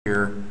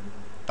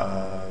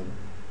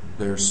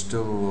there's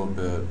still a little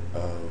bit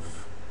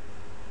of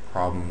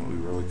problem that we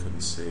really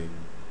couldn't see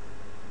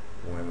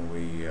when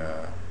we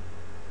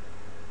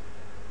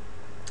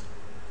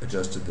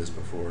adjusted this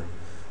before.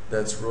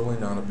 That's really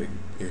not a big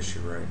issue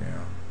right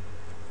now,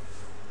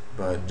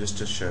 but just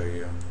to show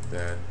you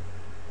that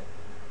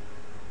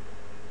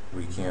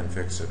we can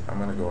fix it, I'm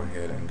going to go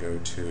ahead and go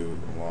to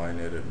line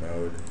edit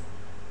mode,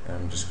 and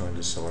I'm just going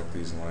to select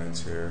these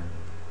lines here,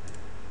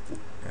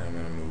 and I'm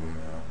going to move them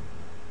out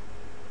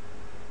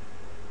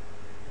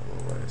a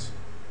little ways.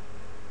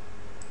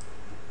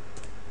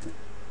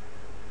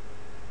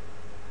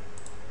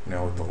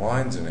 Now with the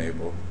lines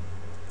enabled,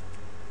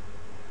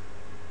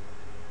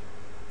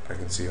 I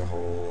can see a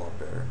whole lot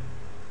better.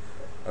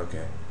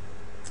 Okay.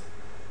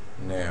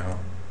 Now,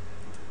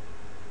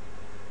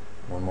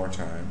 one more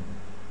time.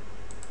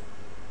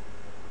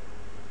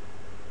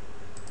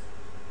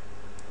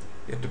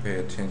 You have to pay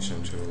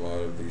attention to a lot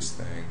of these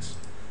things,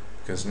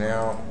 because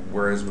now,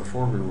 whereas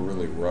before we were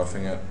really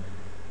roughing it,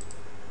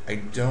 I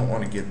don't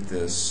want to get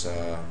this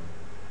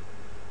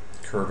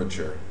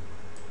curvature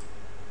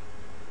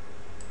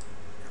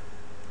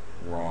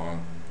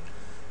wrong.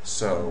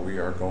 So we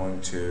are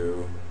going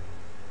to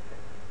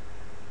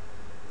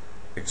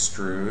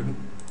extrude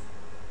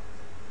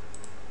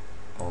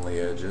only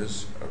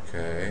edges,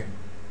 okay,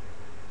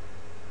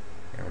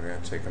 and we're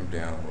going to take them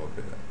down a little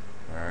bit,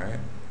 alright,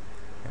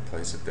 and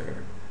place it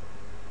there.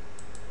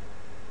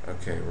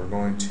 Okay, we're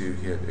going to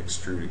hit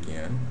extrude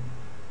again.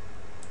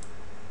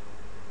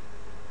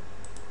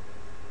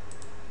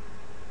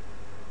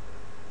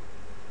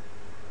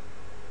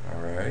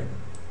 Alright,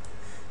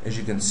 as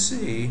you can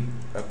see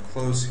up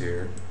close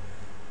here,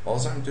 all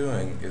I'm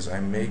doing is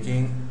I'm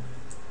making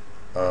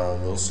a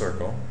little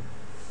circle,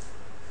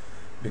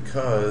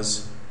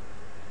 because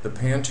the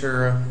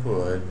Pantera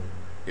hood,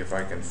 if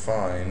I can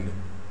find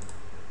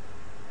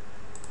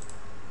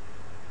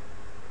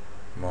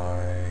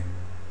my,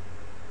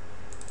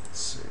 let's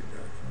see,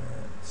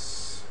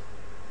 documents,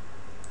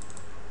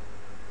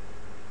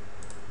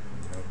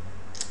 nope,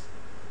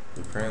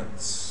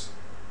 blueprints,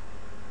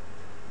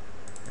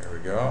 there we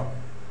go.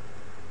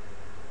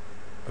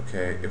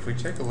 Okay, if we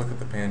take a look at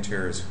the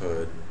Pantera's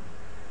hood,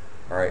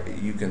 alright,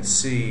 you can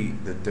see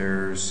that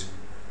there's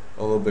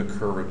a little bit of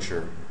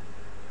curvature.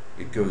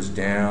 It goes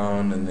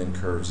down and then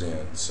curves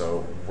in.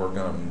 So we're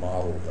going to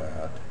model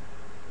that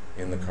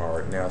in the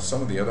car. Now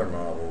some of the other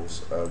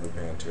models of the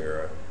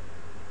Pantera,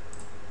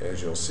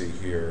 as you'll see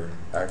here,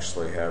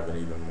 actually have an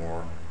even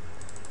more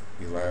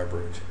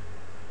elaborate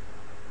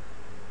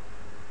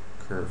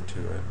curve to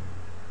it.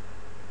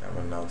 That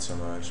one not so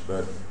much,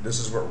 but this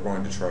is what we're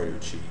going to try to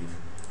achieve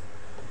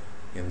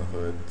in the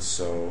hood.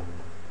 So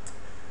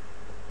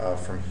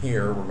from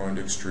here we're going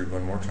to extrude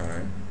one more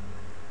time,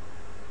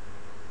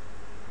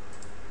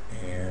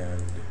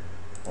 and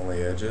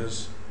only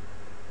edges,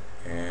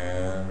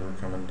 and we're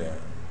coming down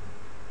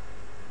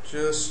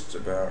just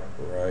about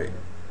right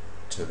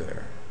to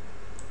there.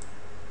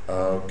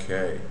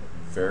 Okay,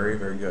 very,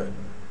 very good.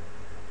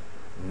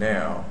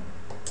 Now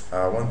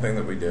one thing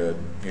that we did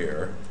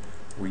here,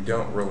 we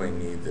don't really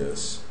need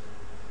this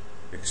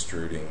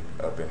extruding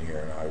up in here,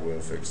 and I will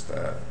fix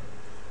that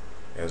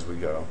as we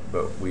go,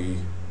 but we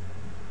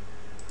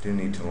do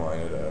need to line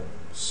it up.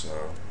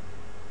 So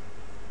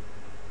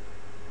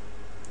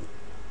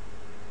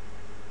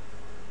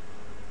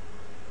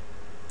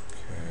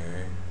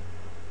okay,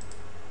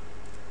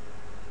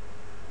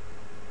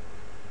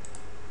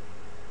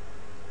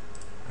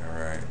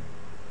 alright,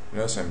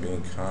 notice I'm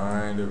being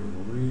kind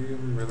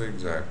of really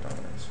exact on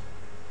this.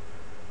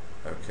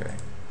 Okay,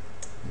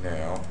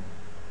 now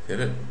hit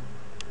it.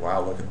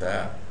 Wow, look at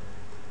that.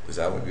 Does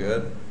that look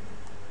good?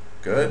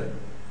 Good?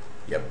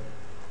 Yep.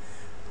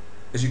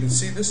 As you can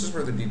see, this is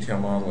where the detail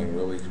modeling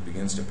really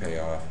begins to pay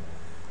off,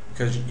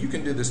 because you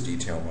can do this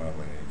detail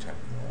modeling anytime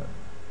you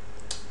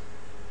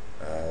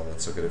want.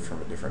 Let's look at it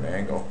from a different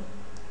angle.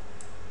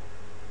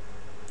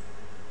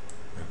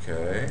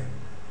 Okay.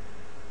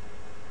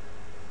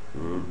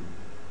 Ooh.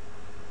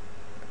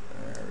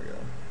 There we go.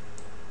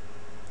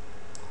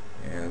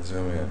 And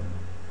zoom in.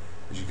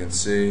 As you can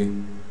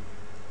see,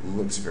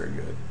 looks very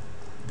good.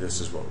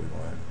 This is what we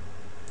want.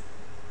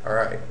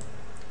 Alright,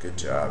 good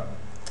job.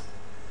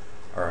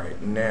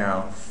 Alright,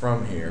 now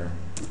from here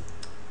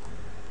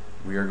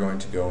we are going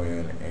to go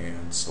in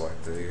and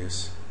select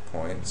these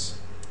points.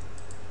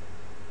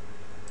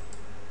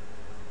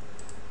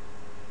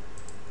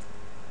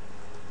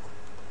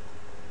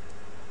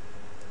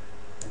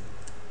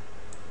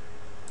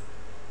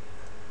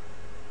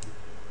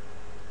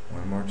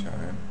 One more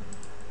time.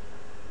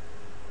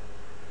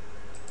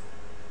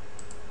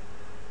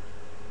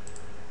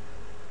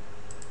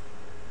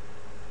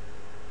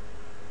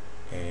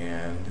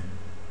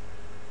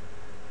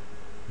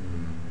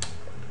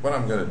 What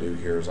I'm going to do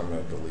here is I'm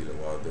going to delete a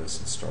lot of this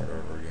and start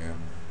over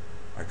again.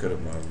 I could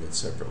have modeled it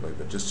separately,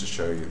 but just to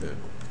show you that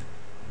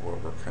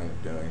what we're kind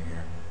of doing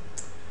here.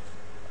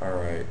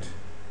 Alright,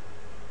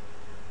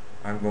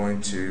 I'm going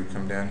to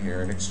come down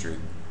here and extrude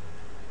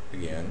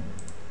again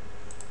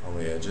on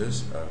the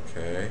edges.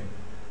 Okay.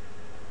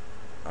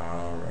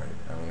 Alright,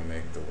 I'm going to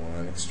make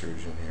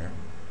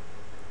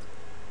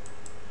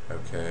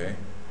Okay.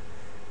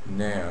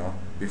 Now,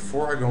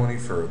 before I go any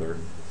further,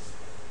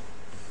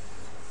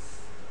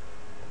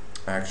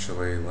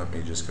 actually, let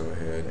me just go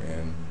ahead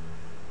and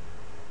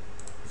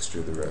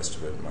extrude the rest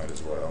of it, might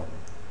as well.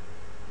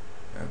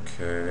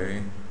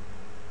 Okay.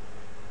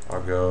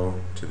 I'll go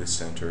to the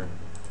center.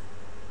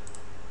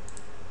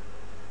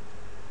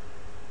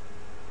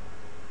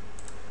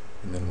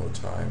 And then we'll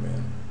tie them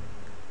in.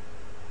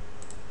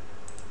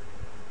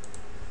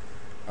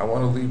 I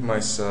want to leave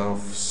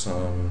myself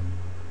some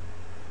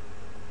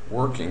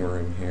working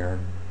room here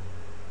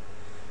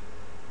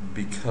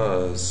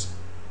because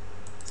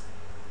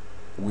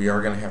we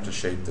are going to have to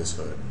shape this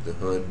hood. The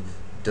hood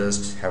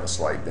does have a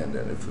slight bend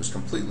in it. If it was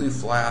completely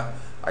flat,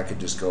 I could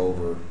just go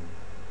over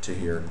to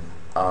here.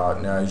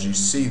 Now as you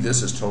see,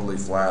 this is totally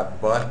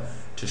flat, but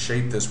to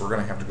shape this we're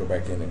going to have to go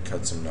back in and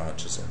cut some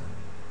notches in it.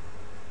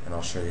 And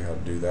I'll show you how to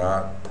do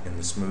that in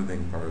the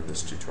smoothing part of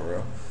this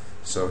tutorial.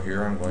 So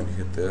here I'm going to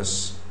hit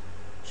this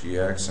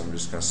GX, I'm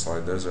just going to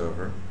slide those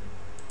over,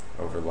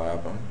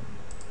 overlap them,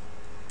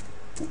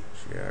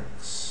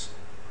 GX,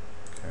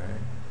 okay,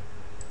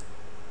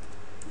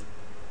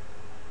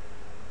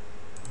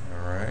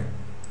 alright,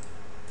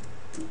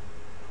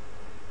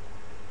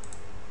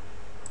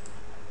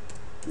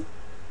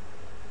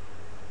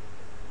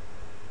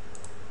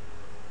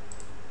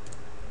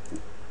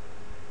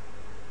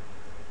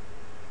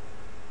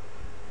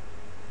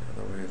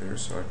 the other way there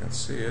so I can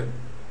see it.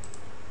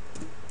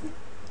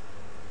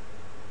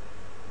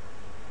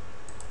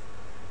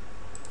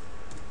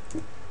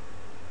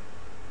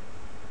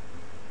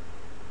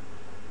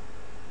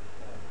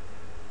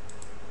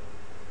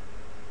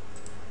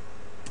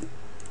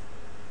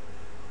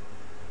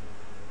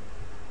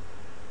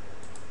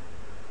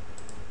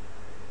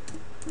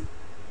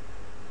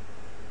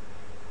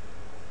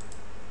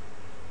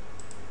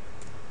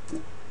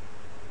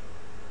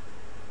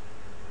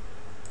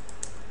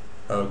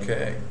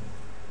 Okay,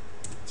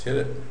 let's hit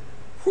it.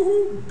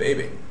 Woohoo,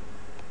 baby.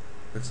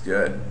 Looks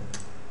good.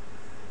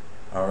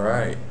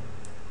 Alright.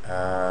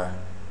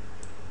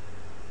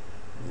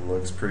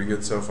 Looks pretty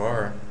good so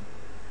far.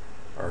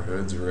 Our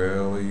hood's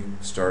really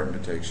starting to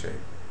take shape.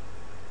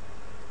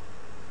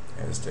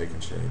 And it's taking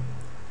shape.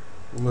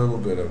 A little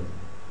bit of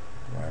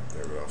black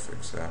there, but I'll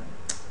fix that.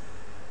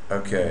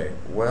 Okay,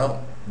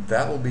 well,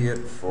 that will be it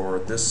for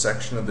this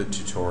section of the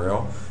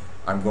tutorial.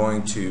 I'm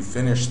going to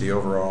finish the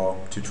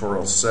overall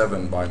tutorial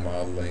 7 by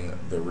modeling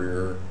the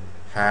rear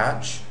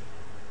hatch,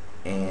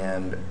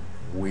 and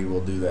we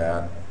will do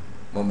that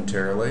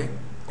momentarily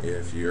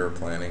if you're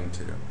planning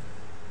to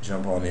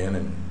jump on in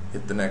and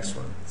hit the next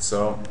one.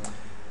 So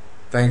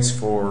thanks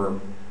for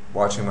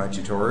watching my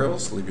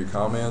tutorials. Leave your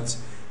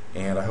comments,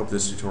 and I hope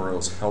this tutorial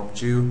has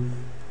helped you.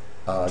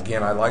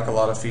 Again, I like a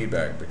lot of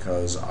feedback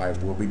because I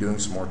will be doing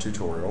some more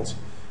tutorials,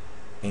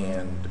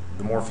 and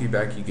the more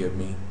feedback you give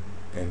me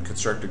and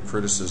constructive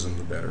criticism,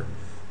 the better,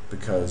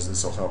 because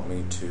this will help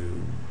me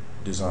to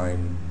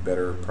design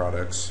better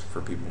products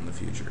for people in the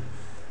future.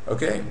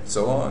 Okay,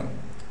 so long,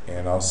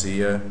 and I'll see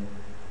you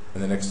in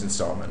the next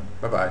installment.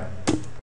 Bye-bye.